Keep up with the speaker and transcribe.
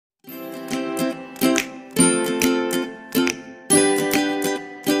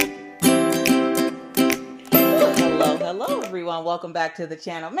everyone, welcome back to the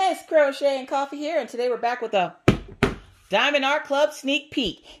channel. Miss Crochet and Coffee here, and today we're back with a Diamond Art Club sneak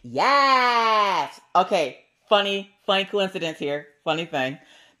peek. Yes! Okay, funny coincidence here. Funny thing.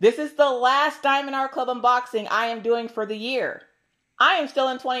 This is the last Diamond Art Club unboxing I am doing for the year. I am still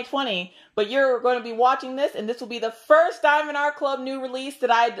in 2020, but you're going to be watching this, and this will be the first Diamond Art Club new release that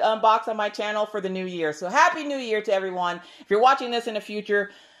I unbox on my channel for the new year. So Happy New Year to everyone. If you're watching this in the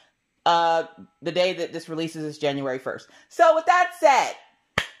future, the day that this releases is January 1st. So with that said,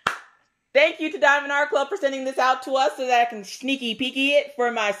 thank you to Diamond Art Club for sending this out to us so that I can sneaky peeky it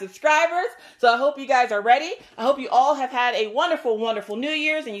for my subscribers. So I hope you guys are ready. I hope you all have had a wonderful, wonderful New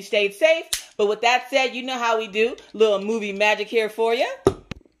Year's and you stayed safe. But with that said, you know how we do. Little movie magic here for you.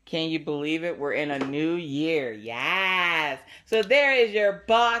 Can you believe it? We're in a new year. Yes. So there is your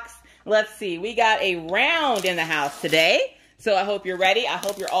box. Let's see. We got a round in the house today. So I hope you're ready. I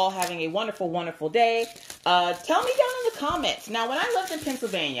hope you're all having a wonderful, wonderful day. Tell me down in the comments. Now, when I lived in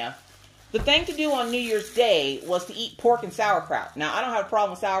Pennsylvania, the thing to do on New Year's Day was to eat pork and sauerkraut. Now, I don't have a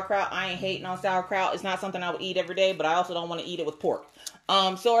problem with sauerkraut. I ain't hating on sauerkraut. It's not something I would eat every day, but I also don't want to eat it with pork.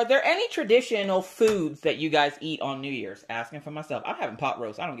 So are there any traditional foods that you guys eat on New Year's? Asking for myself. I'm having pot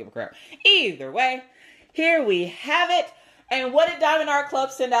roast. I don't give a crap. Either way, here we have it. And what did Diamond Art Club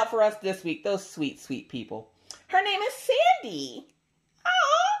send out for us this week? Those sweet, sweet people. Her name is Sandy.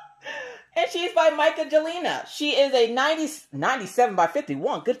 Aww. And she's by Myka Jelina. She is a 97 by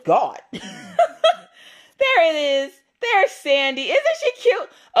 51. Good God. There it is. There's Sandy. Isn't she cute?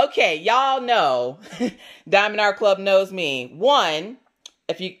 Okay, y'all know. Diamond Art Club knows me. One,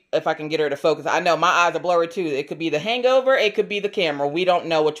 if I can get her to focus. I know my eyes are blurry too. It could be the hangover. It could be the camera. We don't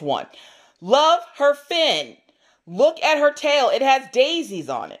know which one. Love her fin. Look at her tail. It has daisies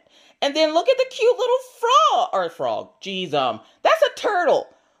on it. And then look at the cute little frog. Geez, that's a turtle.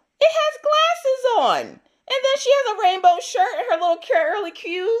 It has glasses on. And then she has a rainbow shirt and her little curly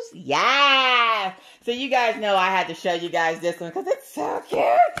cues. Yeah. So you guys know I had to show you guys this one because it's so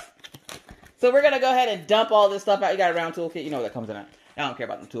cute. So we're going to go ahead and dump all this stuff out. You got a round toolkit. You know that comes in it. I don't care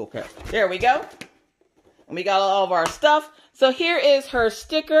about the toolkit. There we go. And we got all of our stuff. So here is her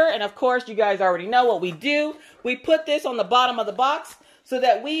sticker. And of course, you guys already know what we do. We put this on the bottom of the box so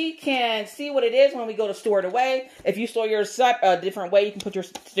that we can see what it is when we go to store it away. If you store yours a different way, you can put your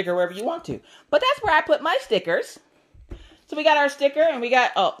sticker wherever you want to. But that's where I put my stickers. So we got our sticker and we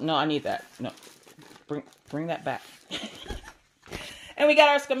got, oh, no, I need that. No, bring that back. And we got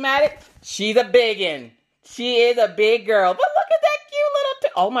our schematic. She's a biggin'. She is a big girl. But look at that cute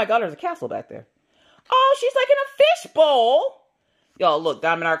little, oh my God, there's a castle back there. Oh, she's like in a fishbowl. Y'all, look,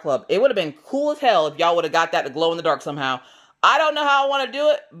 Diamond Art Club. It would have been cool as hell if y'all would have got that to glow in the dark somehow. I don't know how I want to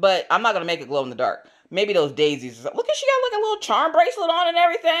do it, but I'm not going to make it glow in the dark. Maybe those daisies or something. Look at, she got like a little charm bracelet on and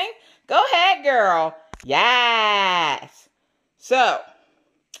everything. Go ahead, girl. Yes. So,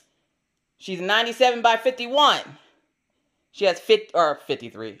 she's 97 by 51. She has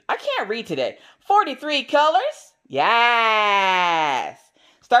 53. I can't read today. 43 colors. Yes.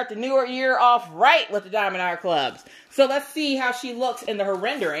 Start the new year off right with the Diamond Art Clubs. So let's see how she looks in her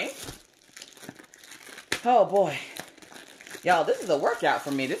rendering. Oh boy. Y'all, this is a workout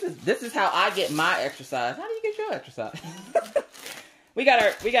for me. This is how I get my exercise. How do you get your exercise? we got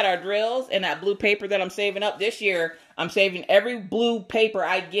our drills and that blue paper that I'm saving up this year. I'm saving every blue paper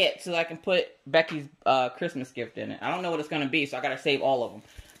I get so I can put Becky's Christmas gift in it. I don't know what it's gonna be, so I gotta save all of them.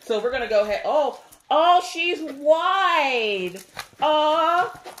 So we're gonna go ahead. Oh, she's wide.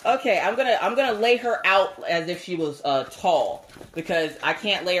 Oh, okay. I'm gonna lay her out as if she was tall because I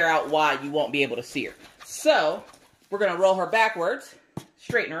can't lay her out wide. You won't be able to see her. So we're going to roll her backwards,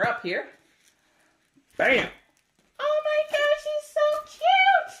 straighten her up here. Bam. Oh my gosh, she's so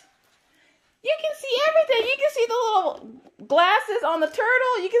cute. You can see everything. You can see the little glasses on the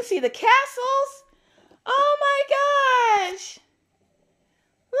turtle. You can see the castles. Oh my gosh.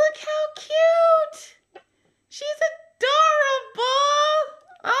 Look how cute. She's adorable.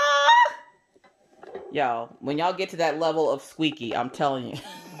 Ah. Y'all, when y'all get to that level of squeaky, I'm telling you.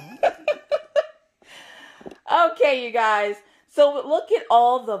 Okay, you guys. So look at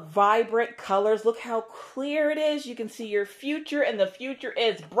all the vibrant colors. Look how clear it is. You can see your future, and the future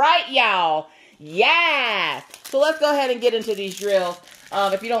is bright, y'all. Yeah. So let's go ahead and get into these drills.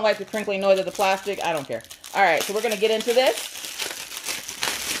 If you don't like the crinkling noise of the plastic, I don't care. All right, so we're going to get into this.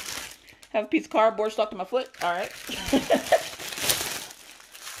 Have a piece of cardboard stuck to my foot. All right. Look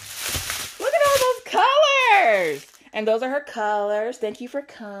at all those colors. And those are her colors. Thank you for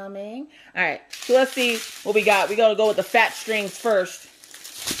coming. All right. So let's see what we got. We're going to go with the fat strings first.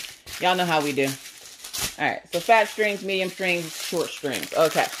 Y'all know how we do. All right. So fat strings, medium strings, short strings.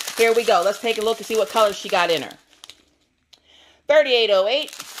 Okay. Here we go. Let's take a look to see what colors she got in her.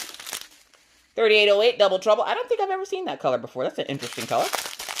 3808. 3808, Double Trouble. I don't think I've ever seen that color before. That's an interesting color.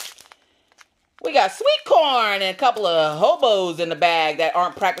 We got sweet corn and a couple of hobos in the bag that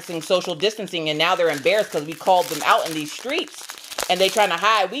aren't practicing social distancing, and now they're embarrassed because we called them out in these streets and they trying to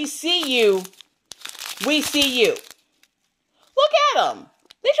hide. We see you. We see you. Look at them.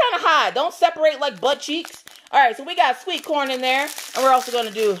 They're trying to hide. Don't separate like butt cheeks. All right, so we got sweet corn in there, and we're also going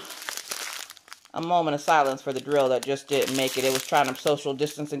to do a moment of silence for the drill that just didn't make it. It was trying to social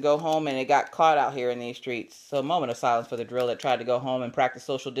distance and go home, and it got caught out here in these streets. So a moment of silence for the drill that tried to go home and practice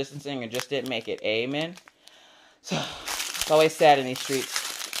social distancing and just didn't make it. Amen. So it's always sad in these streets.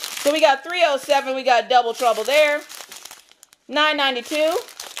 So we got 307. We got Double Trouble there. 992.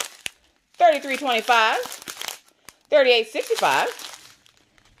 3325.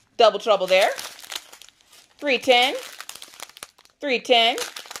 3865. Double Trouble there. 310. 310.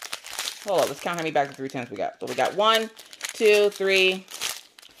 Hold on, let's count how many back to 310s we got. So we got 1, 2, 3,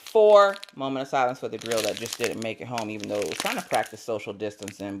 4. Moment of silence for the drill that just didn't make it home, even though it was trying to practice social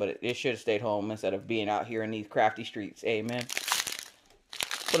distancing, but it should have stayed home instead of being out here in these crafty streets. Amen.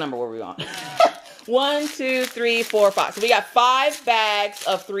 What number were we on? 1, 2, 3, 4, 5. So we got 5 bags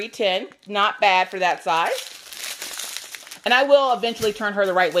of 310. Not bad for that size. And I will eventually turn her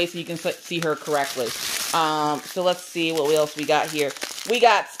the right way so you can see her correctly. So let's see what else we got here. We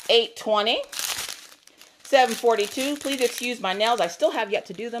got 820, 742. Please excuse my nails. I still have yet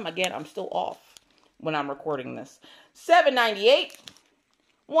to do them. Again, I'm still off when I'm recording this. 798,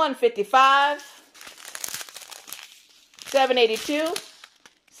 155, 782,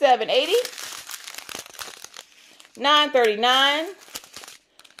 780, 939,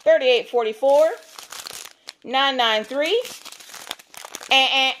 3844, 993,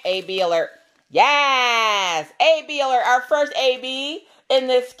 and AB alert. Yes! AB alert. Our first AB in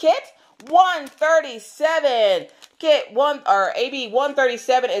this kit. 137. Kit 1 or AB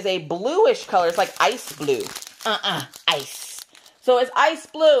 137 is a bluish color. It's like ice blue. Ice. So it's ice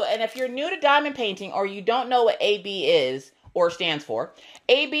blue. And if you're new to diamond painting or you don't know what AB is or stands for,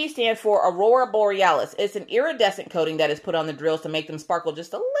 AB stands for Aurora Borealis. It's an iridescent coating that is put on the drills to make them sparkle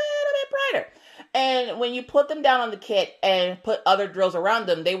just a little bit brighter. And when you put them down on the kit and put other drills around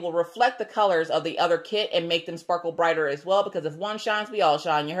them, they will reflect the colors of the other kit and make them sparkle brighter as well. Because if one shines, we all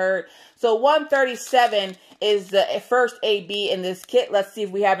shine, you heard? So 137 is the first AB in this kit. Let's see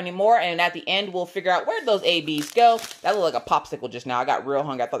if we have any more. And at the end, we'll figure out where those ABs go. That looked like a popsicle just now. I got real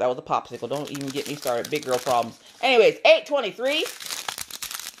hungry. I thought that was a popsicle. Don't even get me started. Big girl problems. Anyways, 823,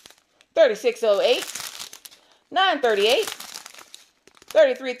 3608, 938,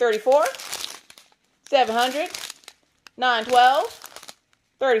 3334, 700, 912,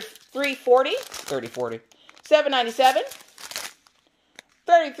 3340, 797,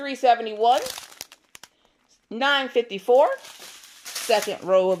 3371, 954, second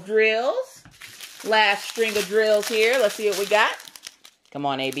row of drills, last string of drills here. Let's see what we got. Come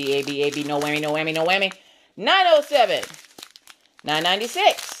on, AB, AB, AB, no whammy, no whammy, no whammy. 907,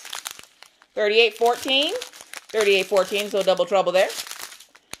 996, 3814, 3814, so double trouble there.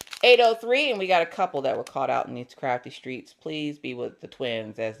 803, and we got a couple that were caught out in these crafty streets. Please be with the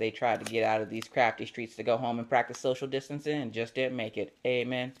twins as they tried to get out of these crafty streets to go home and practice social distancing and just didn't make it.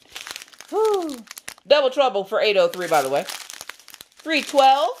 Amen. Whew. Double trouble for 803, by the way.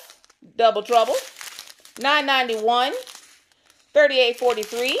 312, double trouble. 991,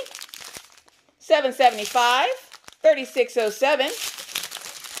 3843, 775, 3607,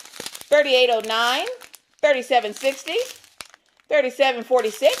 3809, 3760,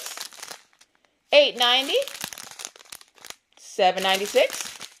 3746, 890, 796,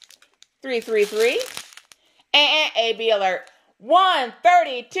 333, and AB alert.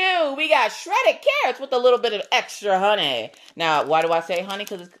 132. We got shredded carrots with a little bit of extra honey. Now, why do I say honey?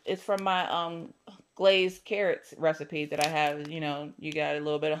 Because it's from my glazed carrots recipe that I have. You know, you got a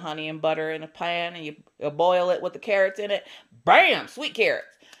little bit of honey and butter in a pan, and you boil it with the carrots in it. Bam! Sweet carrots.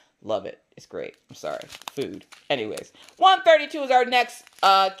 Love it. It's great. I'm sorry. Food. Anyways, 132 is our next,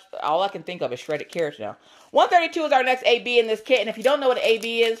 all I can think of is shredded carrots now. 132 is our next AB in this kit. And if you don't know what an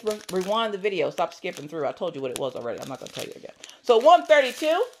AB is, rewind the video. Stop skipping through. I told you what it was already. I'm not going to tell you again. So 132.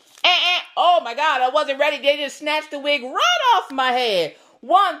 Oh my God. I wasn't ready. They just snatched the wig right off my head.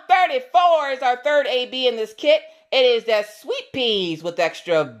 134 is our third AB in this kit. It is that sweet peas with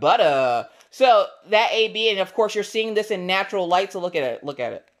extra butter. So that AB, and of course you're seeing this in natural light. So look at it. Look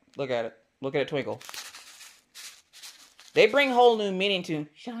at it. Look at it. Look at it twinkle. They bring whole new meaning to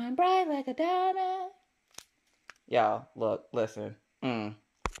shine bright like a diamond. Y'all, look, listen.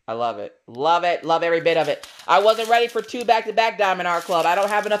 I love it. Love it. Love every bit of it. I wasn't ready for 2 back-to-back Diamond Art Club. I don't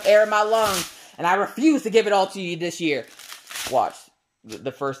have enough air in my lungs, and I refuse to give it all to you this year. Watch.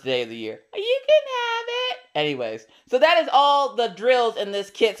 The first day of the year. You can have it. Anyways, so that is all the drills in this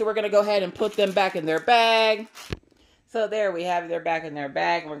kit. So we're going to go ahead and put them back in their bag. So there we have their back in their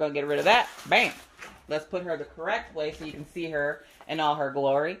bag. And we're going to get rid of that. Bam. Let's put her the correct way so you can see her in all her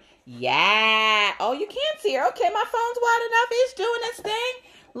glory. Yeah. Oh, you can't see her. Okay, my phone's wide enough. It's doing its thing.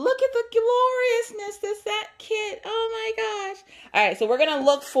 Look at the gloriousness that's that kit. Oh my gosh. All right, so we're going to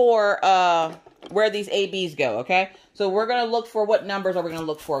look for where these ABs go, okay? So we're going to look for what numbers are we going to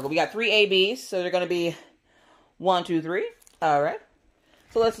look for. We got 3 ABs, so they're going to be 1, 2, 3. All right.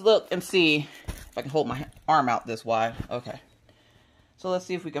 So let's look and see if I can hold my arm out this wide. Okay. So let's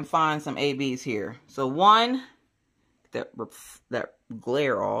see if we can find some ABs here. So 1, that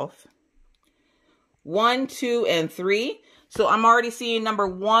glare off. 1, 2, and 3. So I'm already seeing number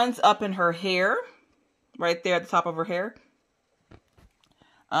 1's up in her hair. Right there at the top of her hair.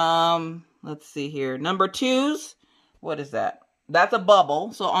 Let's see here. Number 2's, what is that? That's a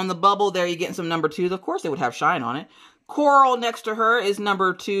bubble. So on the bubble there, you're getting some number 2's. Of course, they would have shine on it. Coral next to her is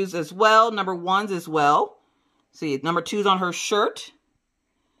number 2's as well. Number 1's as well. See, number 2's on her shirt.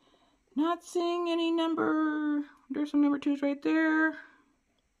 Not seeing any number. There's some number 2's right there. I'm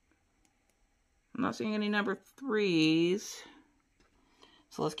not seeing any number 3's.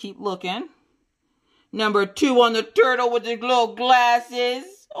 So let's keep looking. Number 2 on the turtle with the little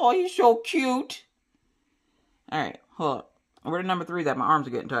glasses. Oh, he's so cute. All right, hold up. Where the number 3's at? My arms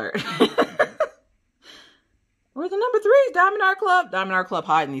are getting tired. Where's the number 3's? Diamond Art Club. Diamond Art Club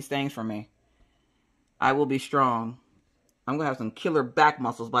hiding these things from me. I will be strong. I'm going to have some killer back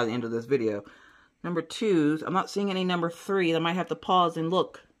muscles by the end of this video. Number 2's. I'm not seeing any number 3's. I might have to pause and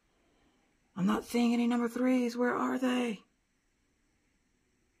look. I'm not seeing any number 3's. Where are they?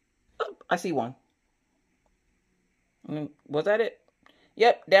 Oh, I see one. Was that it?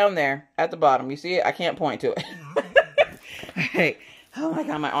 Yep, down there at the bottom. You see it? I can't point to it. All right. Oh my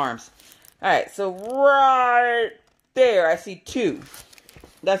God, my arms. All right, so right there, I see 2.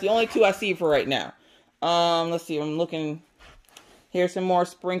 That's the only 2 I see for right now. Let's see. I'm looking. Here's some more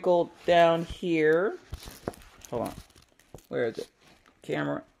sprinkled down here. Hold on. Where is it?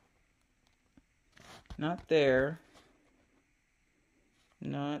 Camera. Not there.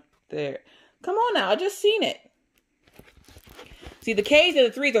 Not there. Come on now. I just seen it. See, the K's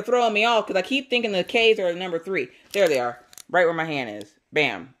and the 3's are throwing me off because I keep thinking the K's are the number 3. There they are. Right where my hand is.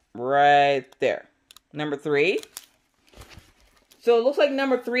 Bam. Right there. Number 3. So it looks like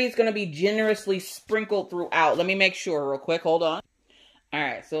number 3 is going to be generously sprinkled throughout. Let me make sure real quick. Hold on. All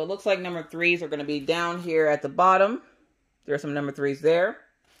right. So it looks like number 3's are going to be down here at the bottom. There's some number 3's there.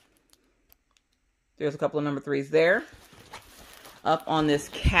 There's a couple of number 3's there. Up on this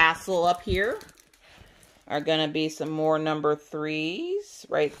castle up here are going to be some more number 3's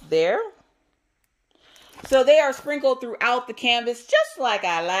right there. So they are sprinkled throughout the canvas just like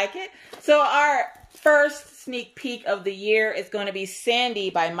I like it. So our first sneak peek of the year is going to be Sandy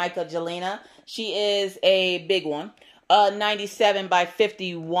by Myka Jelina. She is a big one. 97 by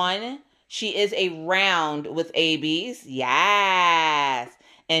 51. She is a round with ABs. Yes.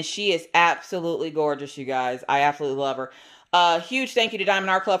 And she is absolutely gorgeous, you guys. I absolutely love her. Huge thank you to Diamond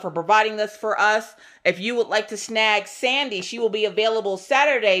Art Club for providing this for us. If you would like to snag Sandy, she will be available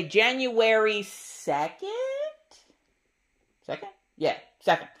Saturday, January 2nd? 2nd? Yeah,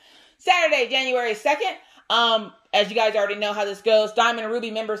 2nd. Saturday, January 2nd. As you guys already know how this goes, Diamond and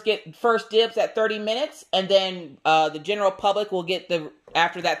Ruby members get first dibs at 30 minutes. And then the general public will get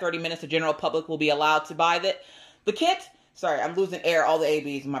after that 30 minutes, the general public will be allowed to buy the kit. Sorry, I'm losing air, all the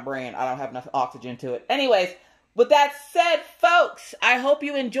ABs in my brain. I don't have enough oxygen to it. Anyways, with that said, folks, I hope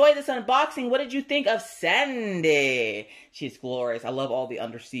you enjoyed this unboxing. What did you think of Sandy? She's glorious. I love all the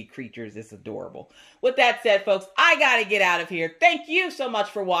undersea creatures. It's adorable. With that said, folks, I gotta get out of here. Thank you so much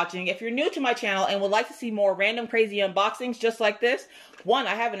for watching. If you're new to my channel and would like to see more random crazy unboxings just like this, one,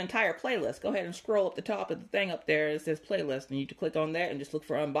 I have an entire playlist. Go ahead and scroll up the top of the thing up there. It says playlist, and you can click on that and just look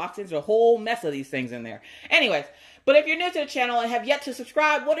for unboxings. There's a whole mess of these things in there. Anyways, but if you're new to the channel and have yet to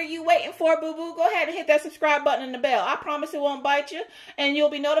subscribe, what are you waiting for, boo-boo? Go ahead and hit that subscribe button and the bell. I promise it won't bite you, and you'll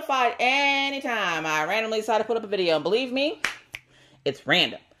be notified anytime I randomly decide to put up a video. And believe me, it's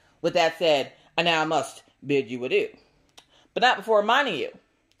random. With that said, I now must bid you adieu. But not before reminding you,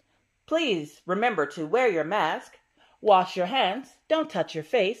 please remember to wear your mask, wash your hands, don't touch your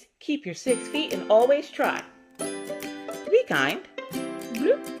face, keep your 6 feet, and always try to be kind,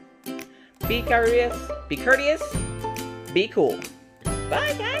 be courteous, be cool.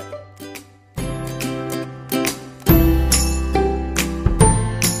 Bye, guys.